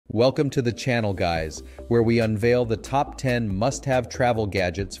Welcome to the channel, guys, where we unveil the top 10 must-have travel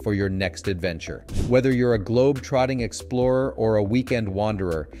gadgets for your next adventure. Whether you're a globe-trotting explorer or a weekend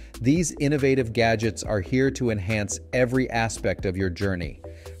wanderer, these innovative gadgets are here to enhance every aspect of your journey.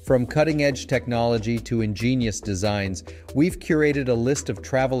 From cutting-edge technology to ingenious designs, we've curated a list of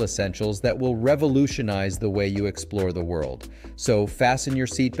travel essentials that will revolutionize the way you explore the world. So fasten your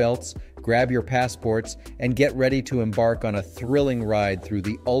seatbelts, grab your passports, and get ready to embark on a thrilling ride through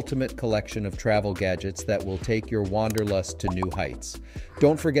the ultimate collection of travel gadgets that will take your wanderlust to new heights.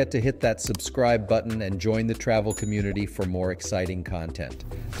 Don't forget to hit that subscribe button and join the travel community for more exciting content.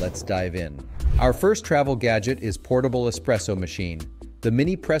 Let's dive in. Our first travel gadget is portable espresso machine. The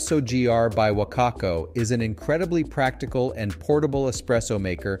Mini Presso GR by Wakako is an incredibly practical and portable espresso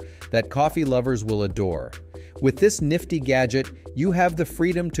maker that coffee lovers will adore. With this nifty gadget, you have the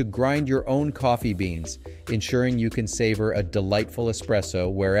freedom to grind your own coffee beans, ensuring you can savor a delightful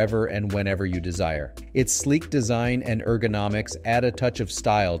espresso wherever and whenever you desire. Its sleek design and ergonomics add a touch of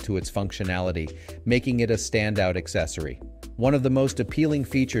style to its functionality, making it a standout accessory. One of the most appealing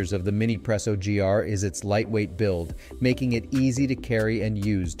features of the Mini Presso GR is its lightweight build, making it easy to carry and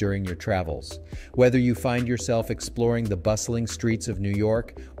use during your travels. Whether you find yourself exploring the bustling streets of New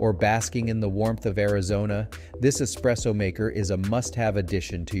York or basking in the warmth of Arizona, this espresso maker is a must-have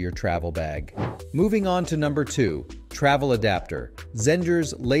addition to your travel bag. Moving on to number 2, Travel Adapter.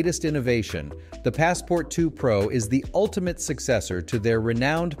 Zenger's latest innovation, the Passport 2 Pro is the ultimate successor to their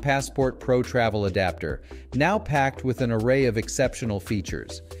renowned Passport Pro travel adapter, now packed with an array of exceptional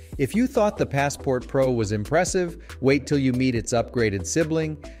features. If you thought the Passport Pro was impressive, wait till you meet its upgraded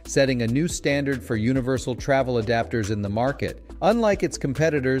sibling, setting a new standard for universal travel adapters in the market. Unlike its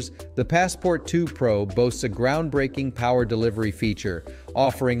competitors, the Passport 2 Pro boasts a groundbreaking power delivery feature,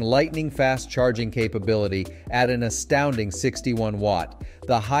 offering lightning-fast charging capability at an astounding 61 watt,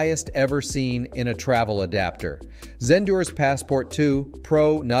 the highest ever seen in a travel adapter. Zenger's Passport 2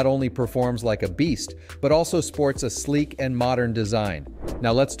 Pro not only performs like a beast, but also sports a sleek and modern design.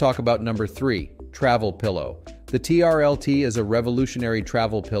 Now let's talk about number 3, Travel Pillow. The TRLT is a revolutionary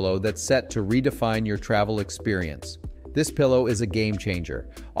travel pillow that's set to redefine your travel experience. This pillow is a game changer,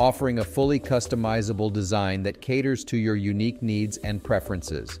 offering a fully customizable design that caters to your unique needs and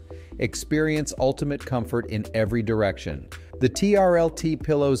preferences. Experience ultimate comfort in every direction. The TRLT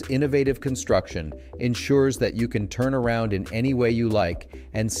pillow's innovative construction ensures that you can turn around in any way you like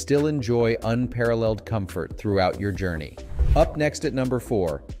and still enjoy unparalleled comfort throughout your journey. Up next at number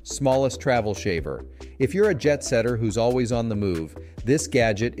 4, Smallest Travel Shaver. If you're a jet setter who's always on the move, this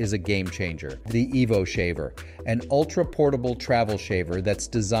gadget is a game changer. The Evo Shaver, an ultra-portable travel shaver that's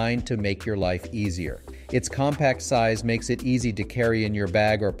designed to make your life easier. Its compact size makes it easy to carry in your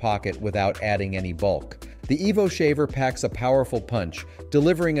bag or pocket without adding any bulk. The Evo Shaver packs a powerful punch,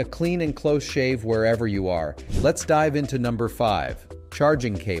 delivering a clean and close shave wherever you are. Let's dive into number 5,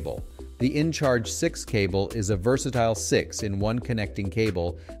 Charging Cable. The InCharge 6 cable is a versatile 6-in-1 connecting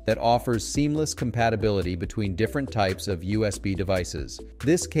cable that offers seamless compatibility between different types of USB devices.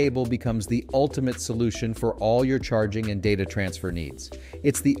 This cable becomes the ultimate solution for all your charging and data transfer needs.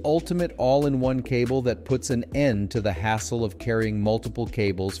 It's the ultimate all-in-one cable that puts an end to the hassle of carrying multiple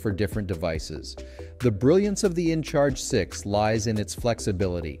cables for different devices. The brilliance of the InCharge 6 lies in its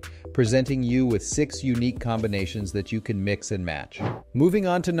flexibility, presenting you with 6 unique combinations that you can mix and match. Moving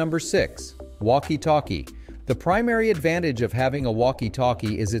on to number 6, Walkie-talkie. The primary advantage of having a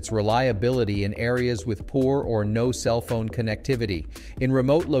walkie-talkie is its reliability in areas with poor or no cell phone connectivity. In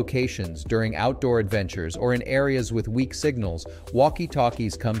remote locations, during outdoor adventures, or in areas with weak signals,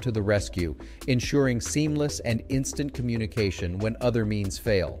 walkie-talkies come to the rescue, ensuring seamless and instant communication when other means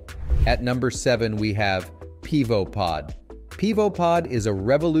fail. At number 7, we have PivoPod. PivoPod is a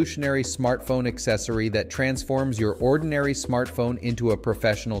revolutionary smartphone accessory that transforms your ordinary smartphone into a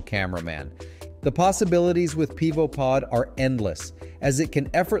professional cameraman. The possibilities with PivoPod are endless, as it can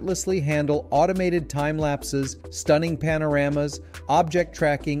effortlessly handle automated time lapses, stunning panoramas, object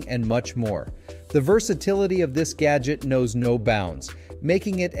tracking, and much more. The versatility of this gadget knows no bounds,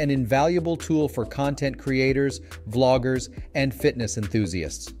 making it an invaluable tool for content creators, vloggers, and fitness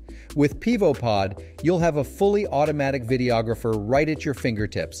enthusiasts. With PivoPod, you'll have a fully automatic videographer right at your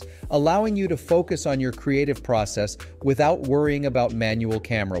fingertips, allowing you to focus on your creative process without worrying about manual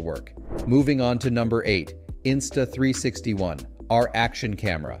camera work. Moving on to number 8, Insta361, our action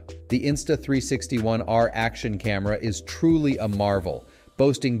camera. The Insta361R action camera is truly a marvel,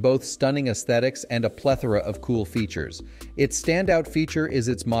 boasting both stunning aesthetics and a plethora of cool features. Its standout feature is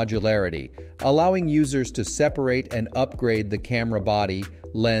its modularity, allowing users to separate and upgrade the camera body,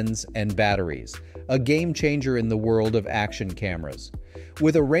 lens, and batteries, a game changer in the world of action cameras.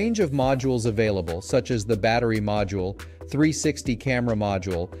 With a range of modules available, such as the battery module, 360 camera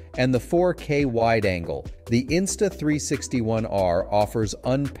module, and the 4K wide angle, the Insta361R offers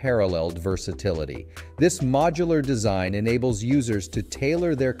unparalleled versatility. This modular design enables users to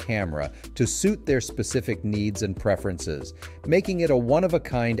tailor their camera to suit their specific needs and preferences, making it a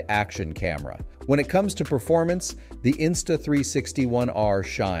one-of-a-kind action camera. When it comes to performance, the Insta361R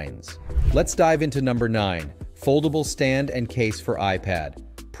shines. Let's dive into number 9, foldable stand and case for iPad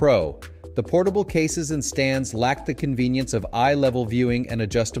Pro. The portable cases and stands lack the convenience of eye-level viewing and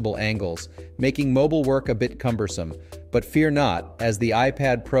adjustable angles, making mobile work a bit cumbersome. But fear not, as the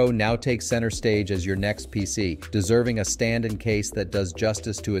iPad Pro now takes center stage as your next PC, deserving a stand and case that does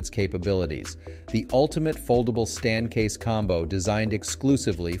justice to its capabilities. The ultimate foldable stand case combo designed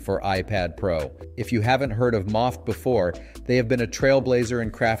exclusively for iPad Pro. If you haven't heard of Moft before, they have been a trailblazer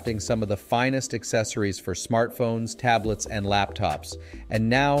in crafting some of the finest accessories for smartphones, tablets, and laptops. And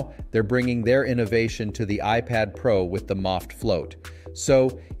now, they're bringing their innovation to the iPad Pro with the Moft Float.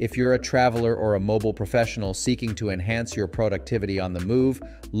 So, if you're a traveler or a mobile professional seeking to enhance your productivity on the move,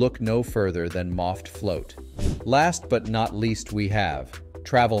 look no further than Moft Float. Last but not least, we have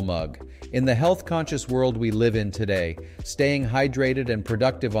Travel Mug. In the health-conscious world we live in today, staying hydrated and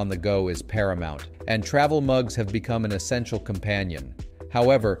productive on the go is paramount, and travel mugs have become an essential companion.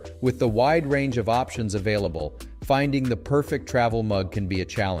 However, with the wide range of options available, finding the perfect travel mug can be a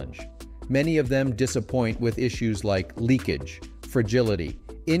challenge. Many of them disappoint with issues like leakage, fragility,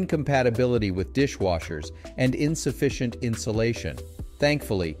 incompatibility with dishwashers, and insufficient insulation.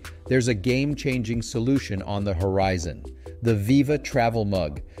 Thankfully, there's a game-changing solution on the horizon: the Viva Travel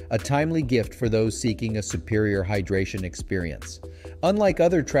Mug, a timely gift for those seeking a superior hydration experience. Unlike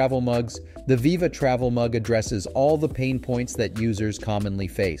other travel mugs, the Viva Travel Mug addresses all the pain points that users commonly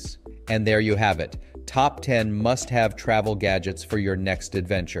face. And there you have it, top 10 must-have travel gadgets for your next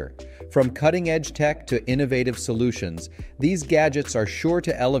adventure. From cutting-edge tech to innovative solutions, these gadgets are sure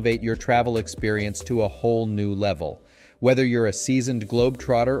to elevate your travel experience to a whole new level. Whether you're a seasoned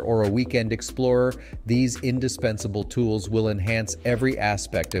globetrotter or a weekend explorer, these indispensable tools will enhance every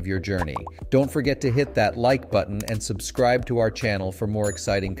aspect of your journey. Don't forget to hit that like button and subscribe to our channel for more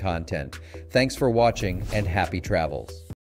exciting content. Thanks for watching and happy travels.